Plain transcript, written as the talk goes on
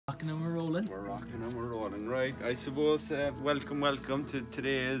rocking and we're rolling. We're rocking and we're rolling, right? I suppose, welcome to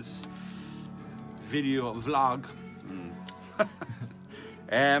today's video vlog.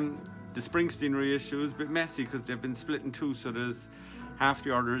 The Springsteen reissue is a bit messy because they've been split in two, so there's half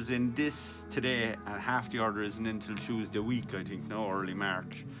the orders in this today and half the order isn't until Tuesday week, I think, no, early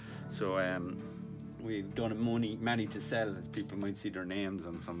March. So we've done many to sell. People might see their names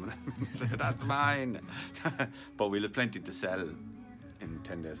on some of them and say, that's mine. But we'll have plenty to sell in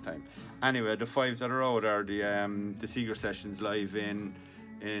 10 days time. Anyway, the 5 that are out are the Seeger sessions live in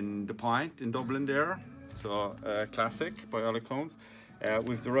the Point in Dublin there. So classic by all accounts.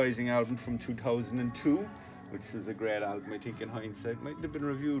 With the Rising album from 2002, which was a great album. I think in hindsight might have been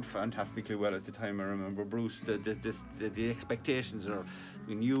reviewed fantastically well at the time. I remember Bruce, the expectations are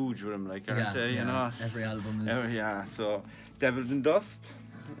huge with him, like, aren't they? You know, every album is. Yeah, so Devil and Dust,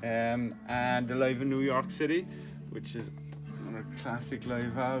 and the Live in New York City, which is another classic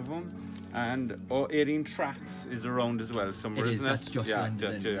live album. And 18 tracks is around as well somewhere, isn't it? That's just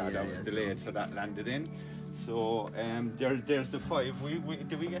landed in. That was delayed, so that landed in. So there's the 5.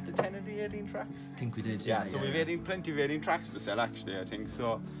 Did we get the 10 of the 18 tracks? I think we did. Yeah. So we've plenty of 18 tracks to sell actually, I think.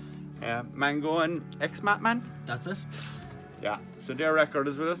 So Mango and X-Matman. That's it. Yeah. So their record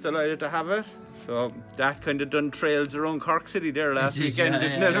as well. Delighted to have it. So that kind of done trails around Cork City there last weekend,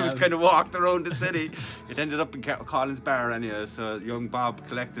 didn't it? It was kind of walked around the city. It ended up in Collins Bar anyway. So young Bob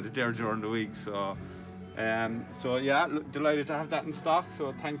collected it there during the week. So yeah, delighted to have that in stock.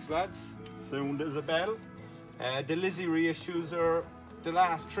 So thanks, lads. Sound as a bell. The Lizzy reissues are the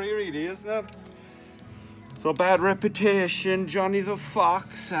last 3 really, isn't it? So Bad Reputation, Johnny the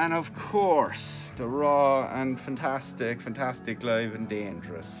Fox, and of course the raw and fantastic Live and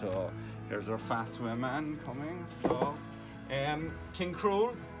Dangerous. So there's our Fastway Man coming. So King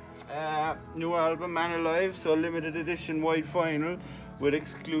Cruel, new album, Man Alive, so limited edition wide vinyl with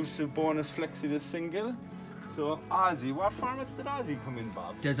exclusive bonus flexi disc single. So Ozzy, what formats did Ozzy come in,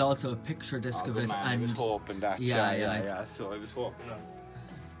 Bob? There's also a picture disc of it, man, and I was hoping that. Yeah. So I was hoping that.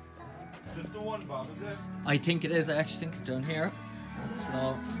 Just the one, Bob, is it? I think it is. I actually think it's down here. So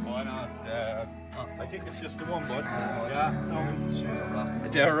why not? I think it's just the one, bud. So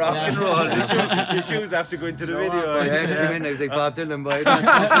They're rock and roll. The shoes have to go into the video. I heard you come in. I was like Bob Dylan, boy.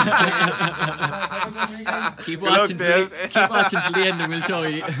 keep watching till the end, and we'll show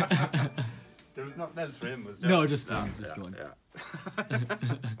you. There was nothing else for him, was there? No, just the one. Yeah.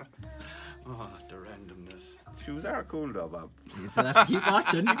 Oh, the randomness. Shoes are cool though, Bob. You'll have to keep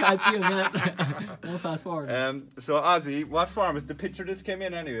watching. You can't see them yet. We'll fast forward. So Ozzy, what format? The picture just came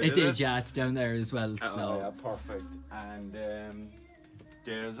in anyway. It did, yeah. It's down there as well. Oh, yeah, perfect. And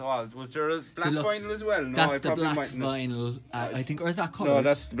there's was there a black vinyl as well? No, that's I the probably black vinyl. I think, or is that colours? No,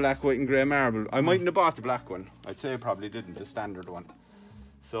 that's the black, white, and grey marble. I mightn't have bought the black one. I'd say I probably didn't. The standard one.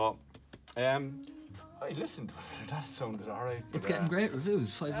 So. I listened to it. That sounded alright. It's getting great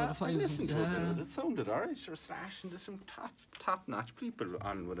reviews. 5 out of 5. I listened to it. It sounded alright. Sure, Slash and there's some top-notch people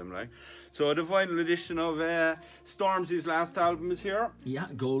on with him, like. So the vinyl edition of Stormzy's last album is here. Yeah,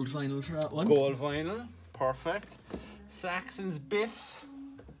 gold vinyl for that one. Gold vinyl, perfect. Saxon's Biff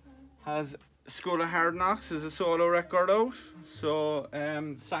has School of Hard Knocks as a solo record out. So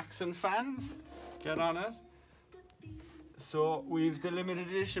Saxon fans, get on it. So we've the limited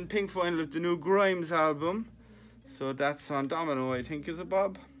edition pink vinyl of the new Grimes album. So that's on Domino, I think, is it,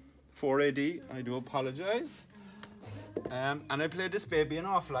 Bob? 4AD, I do apologise. And I played this baby an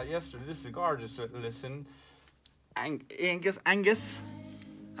awful lot yesterday. This is a gorgeous little listen. Agnes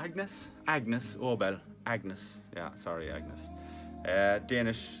Obel. Agnes. Yeah, sorry, Agnes.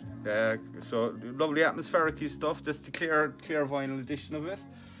 Danish. So lovely atmospheric stuff. That's the clear vinyl edition of it.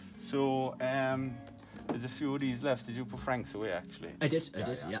 So there's a few of these left. Did you put Frank's away, actually? I did,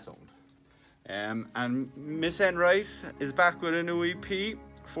 yeah. And Miss Enright is back with a new EP.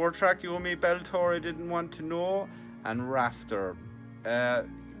 4-track, You and Me, Bell Tower, I Didn't Want to Know, and Rafter.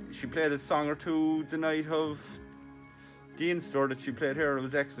 She played a song or two the night of the in-store that she played here. It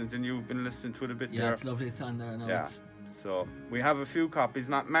was excellent, and you've been listening to it a bit there. Yeah, it's lovely. It's on there now. Yeah. So we have a few copies,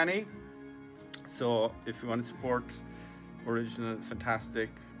 not many. So if you want to support original, fantastic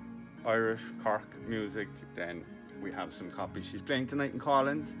Irish Cork music, then we have some copies. She's playing tonight in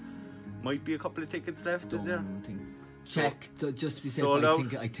Collins. Might be a couple of tickets left, is there? Check, just to be safe.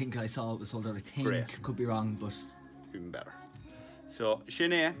 I think I saw it was sold out. I think. Great. Could be wrong, but even better. So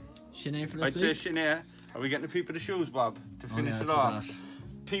Sinead for this I'd say Sinead. Are we getting a peep of the shoes, Bob, to finish it off?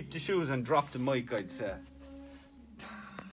 Peep the shoes and drop the mic, I'd say.